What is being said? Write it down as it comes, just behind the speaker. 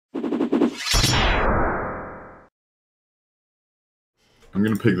I'm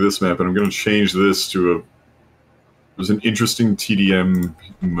gonna pick this map, and I'm gonna change this to a. There's an interesting TDM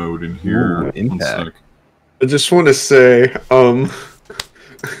mode in here. Ooh, impact. I just want to say,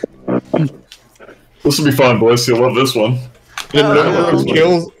 This will be fun, boys. You'll love this one.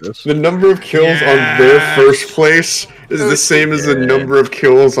 the number of kills on their first place is the same as the number of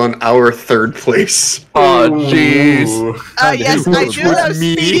kills on our third place. Oh, jeez. Yes, I do love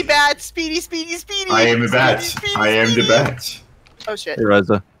speedy bats. Speedy. I am the bat. I am the bat. Oh shit. Hey,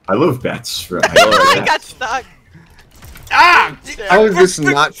 Reza. I love bats. I got stuck. Ah! How is this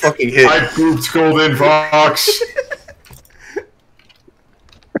not fucking hit? I pooped GoldenFox.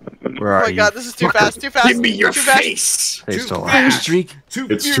 Where are Oh my you? god, this is too fast. Give me your too fast. face! Hey, still fast. alive. Streak.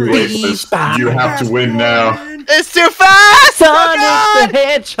 It's too late for this. You have to win now. It's too fast! Sonic the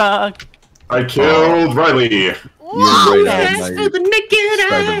Hedgehog. I killed Riley. You're right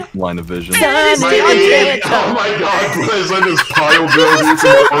out of my line of vision. Oh my god, Blaze, I just piled buildings in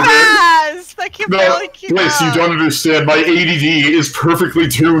orbit. Fast! I can No, barely keep Blaze, you up. don't understand. My ADD is perfectly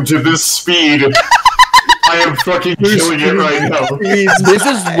tuned to this speed. I am fucking killing it right now. This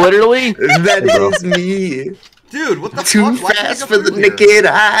is literally That is me. Dude, what the Too fuck? Why can't I fast go for the through here? naked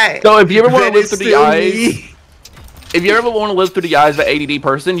eye. So if you ever want to That live is through the still eyes, me. if you ever want to live through the eyes of an ADD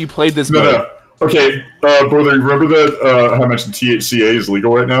person, you played this mode. No. Okay, brother, remember that how much THCA is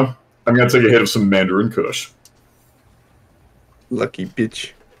legal right now? I'm gonna take a hit of some Mandarin Kush. Lucky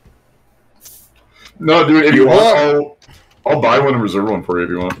bitch. No, dude, if you want, I'll buy one and reserve one for you if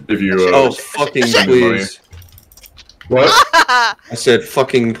you want. If you, Oh, fucking send me money. please. What? I said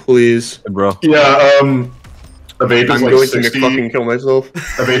fucking please. Hey, bro. Yeah, a vape is I'm like going 60. to fucking kill myself.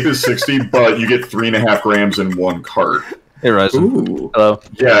 A vape is 60, but you get 3.5 grams in one cart. Hey, Reza. Ooh. Hello.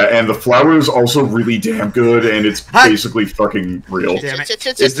 Yeah, and the flower is also really damn good, and it's basically fucking real. Damn it.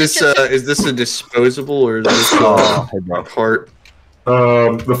 Is this a disposable or is this Hey, bro. a cart?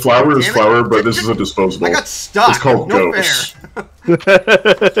 The flower is Damn it. flower, but this is a disposable. I got stuck. It's called no Ghost. fair. Or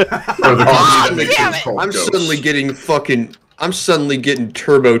the company that makes damn it is it. called I'm Ghost. suddenly getting fucking. I'm suddenly getting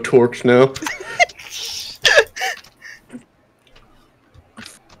turbo torqued now.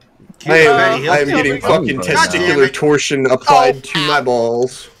 I am getting fucking God damn testicular it. torsion applied to my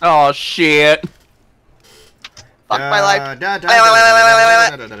balls. Oh, shit. Fuck my life.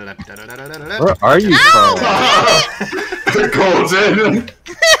 Where are you from? Golden!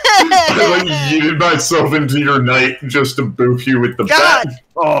 I like yeeted myself into your night just to boof you with the God. bat.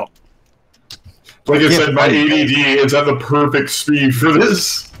 Oh. Like I said, my ADD is at the perfect speed for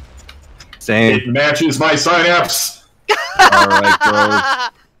this. Same. It matches my synapse. Alright, bro.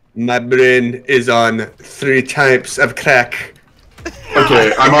 My brain is on 3 types of crack.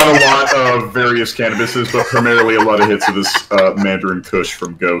 Okay, I'm on a lot of various cannabises, but primarily a lot of hits of this Mandarin Kush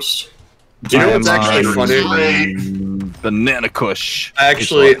from Ghost. Do you know what's actually funny? Banana Kush. I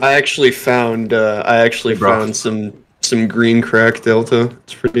actually found some green crack delta.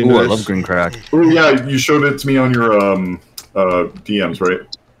 It's pretty Ooh, nice. I love green crack. Oh yeah, you showed it to me on your DMs, right?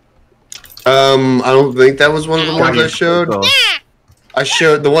 I don't think that was one of the ones I showed. I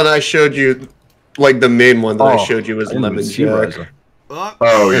showed the one I showed you, like the main one that I showed you was I didn't lemon see jack. Reza.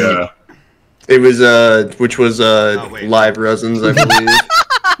 Oh yeah. It was which was wait. live resins, I believe.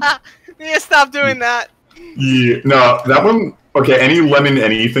 You need to stop doing that. Yeah, no, that one. Okay, any lemon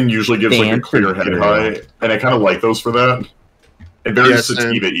anything usually gives like a clear head high, and I kind of like those for that. And very Yes,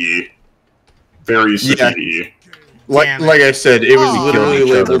 sativa-y. Very sativa-y. Like I said, it was Oh. literally Kill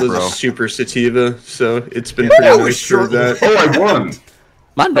each other, labeled as bro. a super sativa, so it's been pretty nice for that. Oh, I won!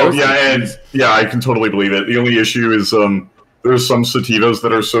 My Oh nose. yeah, and yeah, I can totally believe it. The only issue is there's some sativas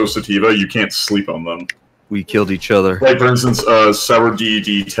that are so sativa you can't sleep on them. We killed each other. Like for instance, Sour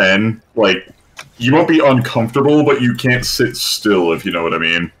D10, like you won't be uncomfortable, but you can't sit still if you know what I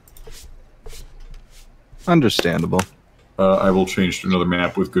mean. Understandable. I will change to another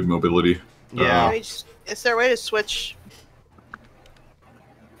map with good mobility. Yeah. Is there a way to switch?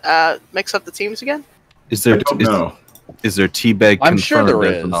 Mix up the teams again? Is I there don't know. is there teabag I'm confirmed sure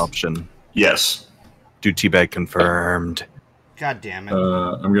there as an is. option? Yes. Do teabag confirmed. God damn it.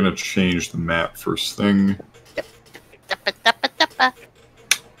 I'm gonna change the map first thing.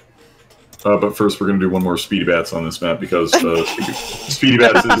 But first, we're gonna do one more Speedy Bats on this map because Speedy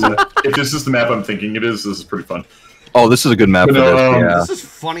Bats is. If this is the map I'm thinking it is, this is pretty fun. Oh, this is a good map for No, this. Yeah. This is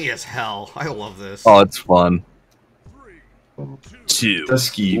funny as hell. I love this. Oh, it's fun. 2.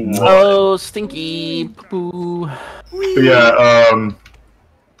 Dusky. Oh, stinky poo. Yeah.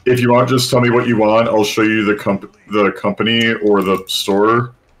 If you want, just tell me what you want. I'll show you the company or the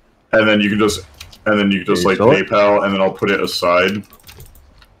store, and then you can just like PayPal, and then I'll put it aside.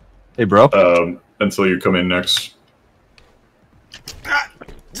 Hey, bro. Until you come in next.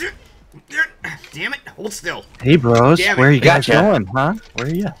 damn it! Hold still. Hey, bros. Damn it. Where are you guys Gotcha. going, huh? Where are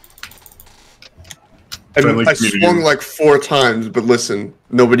you? Friendly I community. swung like 4 times, but listen,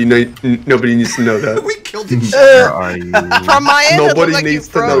 nobody needs to know that. We killed each Where other. are you? From my end, it Nobody looked like needs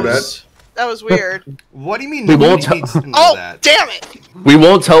you to know froze. That was weird. What do you mean We nobody won't needs to know Oh, that? damn it! We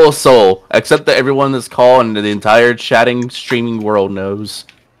won't tell a soul, except that everyone in this call and the entire chatting, streaming world knows.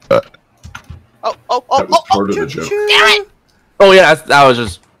 Oh, That was part of the joke. damn it! Oh yeah, that was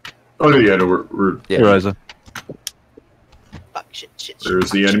just. Oh yeah, no, we're Yeah. Hey, Riza. Fuck, shit. there's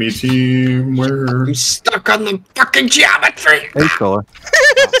the enemy team. Where? I'm stuck on the fucking geometry. Hey, Scholar.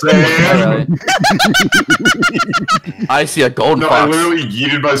 Sam. I see a golden No, I fox. literally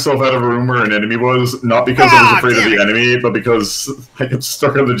yeeted myself out of a room where an enemy was, not because I was afraid of the enemy, but because I got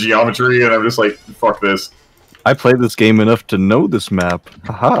stuck on the geometry, and I'm just like, fuck this. I played this game enough to know this map.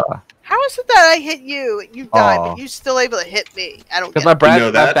 Haha. How is it that I hit you? You died, Aw. but you're still able to hit me. I don't Because get my, it.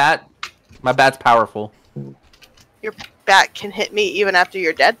 know that? my bat's powerful. Your bat can hit me even after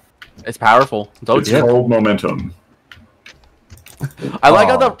you're dead. It's powerful. Don't It's you? called momentum. I like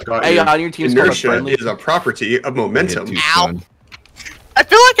how the got AI you. on your team is called a Inertia friendly. is a property of momentum. Hit too Ow. soon. I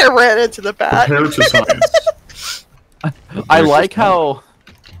feel like I ran into the bat. Prepare to science. I like how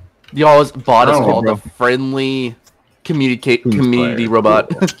y'all's bot is Oh, called bro. the friendly community player.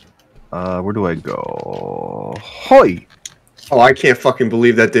 robot. Where do I go? Hoi! Oh, I can't fucking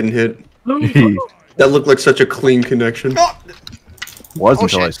believe that didn't hit. That looked like such a clean connection. Oh, Was Oh,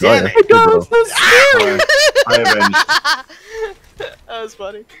 until I shit, saw damn it. it. Hey, bro. I avenged. That was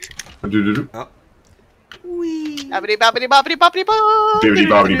funny. Do-do-do. Boppity boppity boppity boppity boppity. Bibbidi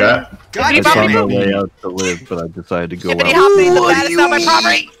bobbidi bat. God I Bibbidi saw damn no it. way out to live, but I decided to go Hippity out. hoppity, the bat is not my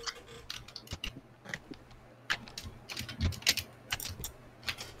property.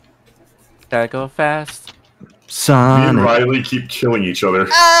 Gotta go fast. Me and Sonic. Riley keep killing each other.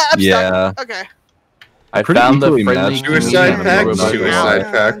 I'm Yeah. stuck. Okay. I Pretty found the equally friendly matched. Suicide community pact? robot.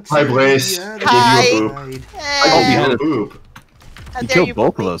 Suicide pact. Hi, Blaze. Hi. Give you a boop. Hey, I yeah. give you a boop. how You dare killed you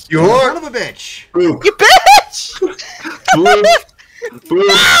both bully of us. You Son whore! of a bitch. Boop. You bitch! Boop. Boop.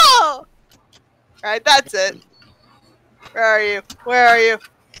 No! Alright, that's it. Where are you? Where are you?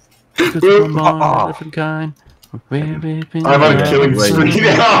 Boop. All different kind. I'm on a killing spree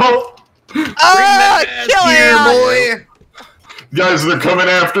now. Oh, kill him! Guys, they're coming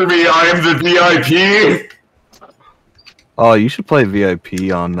after me. I am the VIP. Oh, you should play VIP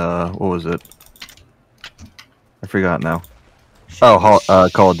on, what was it? I forgot now. Oh,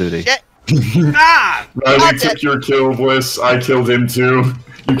 Call of Duty. Shit. Ah! Riley That's took it. your kill, Bliss. I killed him too.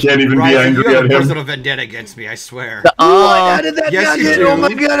 You can't even be Riley, you angry have at a him. personal vendetta against me, I swear. did that Yes, not you hit? do. Oh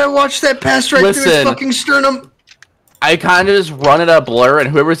my god, I watched that pass right through his Listen. fucking sternum. I kind of just run it a blur, and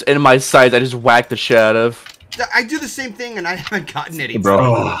whoever's in my sights, I just whack the shit out of. I do the same thing and I haven't gotten any. Hey, bro.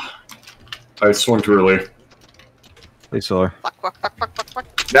 Oh, I swung too early. Hey, Solar.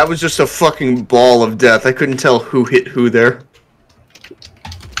 Fuck. That was just a fucking ball of death. I couldn't tell who hit who there.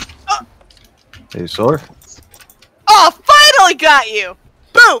 Hey, Solar. Oh, finally got you!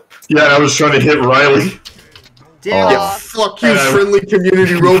 Boop! Yeah, and I was trying to hit Riley. Damn Oh. it. Yeah, fuck you, friendly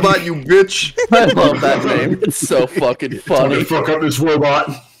community robot, you bitch. I love that name. It's so fucking Trying to funny. fuck up this robot.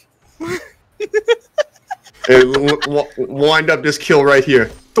 Hey, wind up this kill right here.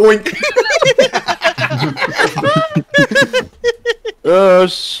 Doink. Oh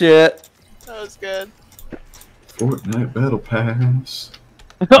shit. That was good. Fortnite Battle Pass.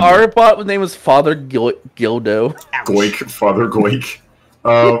 Our bot name was Father Gildo. Ouch. Goik, Father Goik.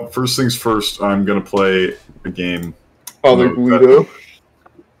 First things first, I'm gonna play a game. Father Guido.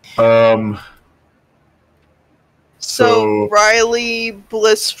 So, Riley,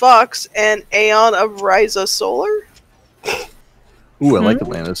 Bliss Fox, and Aeon of Ryza Solar? Ooh, I like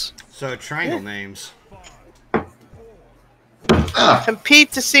Atlantis. So, triangle names.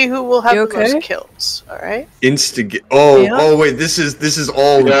 Compete to see who will have You the most okay? kills. Alright? Instigate. Oh, Yeah. oh wait, this is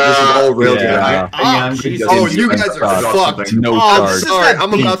all railgun. Yeah. Oh, Jesus. Oh, you guys are fucked. No Oh, charge. Sorry,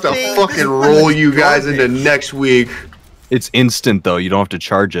 I'm about to Thing. fucking roll you guys into next week. It's instant, though. You don't have to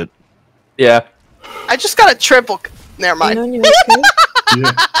charge it. Yeah. I just got a triple. Never mind. You okay?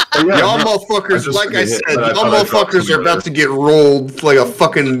 Yeah. Oh, yeah, Y'all no, motherfuckers, just like I hit, said, but I y'all thought I dropped motherfuckers are something about to get rolled like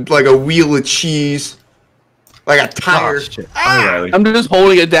a wheel of cheese. Like a tire. Oh, shit. Hi, Riley. I'm just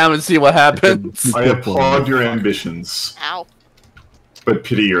holding it down and see what happens. I applaud your ambitions, Ow. but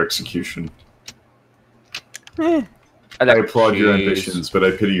pity your execution. I I applaud your ambitions, but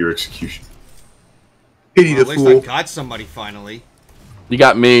I pity your execution. Pity Well, the at least I fool. got somebody finally. You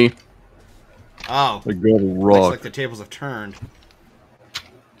got me. Oh, The good looks rock. like the tables have turned.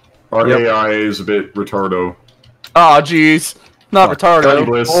 Our Yep. AI is a bit retardo. Oh jeez. Not retardo.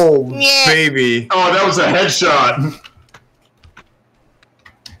 Bliss. Oh, Yeah. baby. Oh, that was a headshot.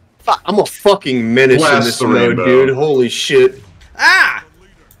 I'm a fucking menace in Blast this the mode, rainbow. dude. Holy shit. Ah!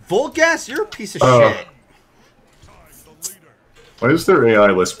 Volgas, you're a piece of shit. Why is their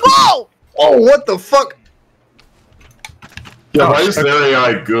AI list? Whoa! Oh, what the fuck? Yeah, why is their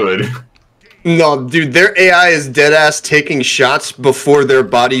AI good? No, dude, their AI is deadass taking shots before their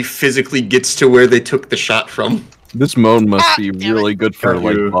body physically gets to where they took the shot from. This mode must be damn really good for Got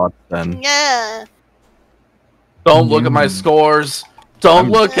like you. bots then. Yeah. Don't look at my scores. Don't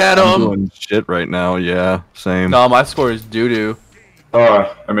look at I'm them. doing shit right now. Yeah, same. No, my score is doo-doo.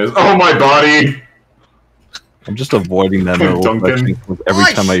 I miss. Oh, my body! I'm just avoiding that middle Duncan. section with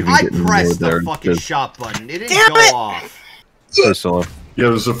every time I even get in pressed there. the fucking shot button. It didn't Damn go it! off. Priscilla. Yeah,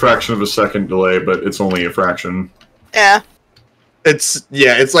 there's a fraction of a second delay, but it's only a fraction. Yeah. It's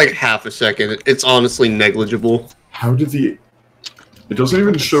like half a second. It's honestly negligible. How did the... It doesn't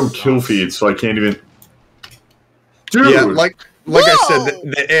even show kill feed, so I can't even... Dude! Yeah, like I said, Whoa!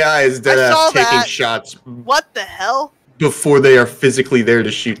 the AI is saw deadass taking that. shots What the hell? before they are physically there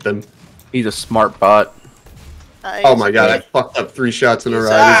to shoot them. He's a smart bot. Oh my god, I fucked up 3 shots in a row.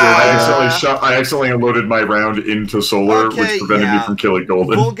 I accidentally unloaded my round into solar, Okay, which prevented me yeah. from killing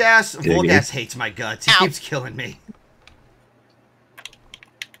Golden. Volgas hates my guts. He Ow. keeps killing me.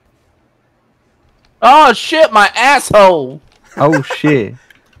 Oh shit, my asshole! Oh shit.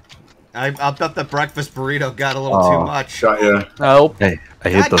 I bet the breakfast burrito got a little Oh. too much. Got ya. Nope. Hey, I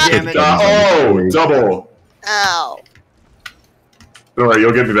hit God those damn hit it. buttons on the Oh, screen. double. Ow. Alright,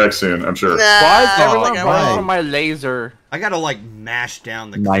 you'll get me back soon, I'm sure. Why is everyone I running won't. from my laser? I gotta like mash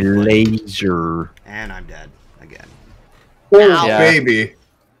down the My click button, laser. and I'm dead again. Oh, Yeah. baby.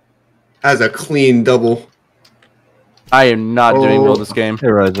 As a clean double. I am not doing well this game. Hey,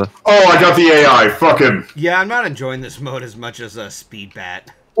 Riza. Oh, I got the AI. Fuck him. Yeah, I'm not enjoying this mode as much as a speed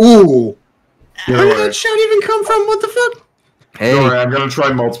bat. Ooh. You Where know did that what? shot even come from? What the fuck? Hey, Don't worry, I'm gonna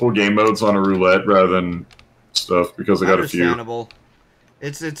try multiple game modes on a roulette rather than stuff because I got a few. Understandable.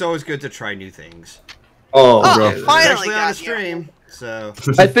 It's always good to try new things, Oh, Oh, bro. finally especially on a got you. stream. So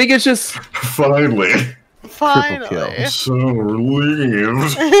I think it's just Finally. Finally. So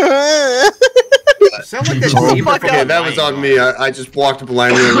relieved. sound like the Oh, zebra fuck from yeah, the that was Lion on me. I just walked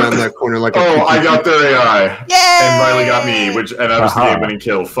blindly around that corner like a Oh, I got their AI. Yay! And Riley got me, and I was the Aha. game-winning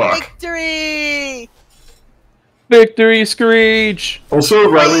kill. Fuck. Victory! victory screech. Also,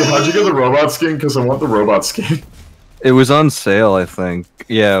 Riley, how'd you get the robot skin? Because I want the robot skin. it was on sale, I think.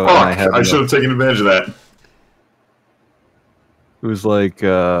 Yeah, and I Fuck, had I should have taken advantage of that. It was like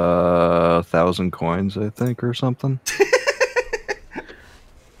 1,000 coins, I think, or something.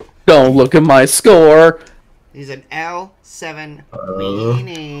 Don't look at my score. He's an L7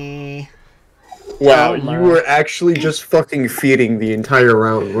 weenie. Wow, Oh, you my. were actually just fucking feeding the entire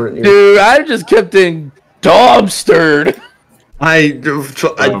round, weren't you? Dude, I just kept getting dumpstered.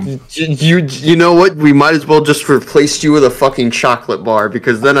 You know what? We might as well just replace you with a fucking chocolate bar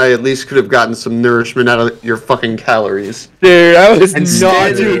because then I at least could have gotten some nourishment out of your fucking calories. Dude, I was not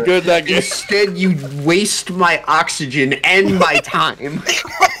Instead- doing good that game. Instead, you waste my oxygen and my time.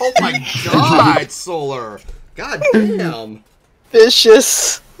 Oh my god, Solar! God damn!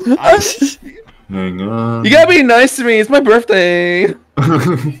 Vicious. Hang on. You gotta be nice to me. It's my birthday.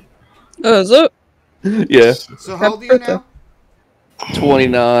 Is it? Yeah, So how old are you now?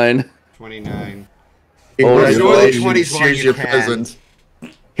 29. 29. Congratulations. Congratulations. Here's your present.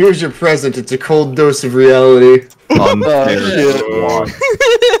 Here's your present. It's a cold dose of reality. shit.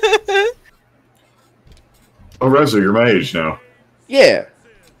 Oh, Reza, you're my age now. Yeah,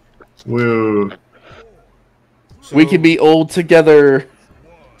 Woo. So, we can be old together.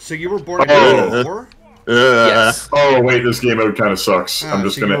 So you were born in Oh. 1984? Yes. Oh, wait, this game mode kind of sucks. I'm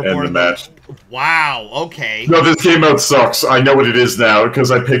just so you going were to end born the in match. Wow. Okay. No, this game mode sucks. I know what it is now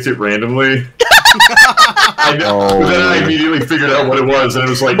because I picked it randomly. I know, but then I immediately figured out what it was, and it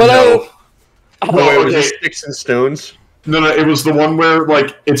was like, But no. Oh, wait, was okay. it sticks and stones? No, it was the one where,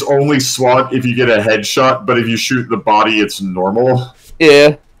 like, it's only SWAT if you get a headshot, but if you shoot the body, it's normal.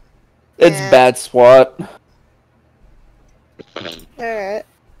 Yeah. It's Yeah. bad SWAT. Alright.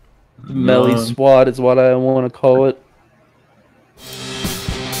 Melly SWAT is what I want to call it.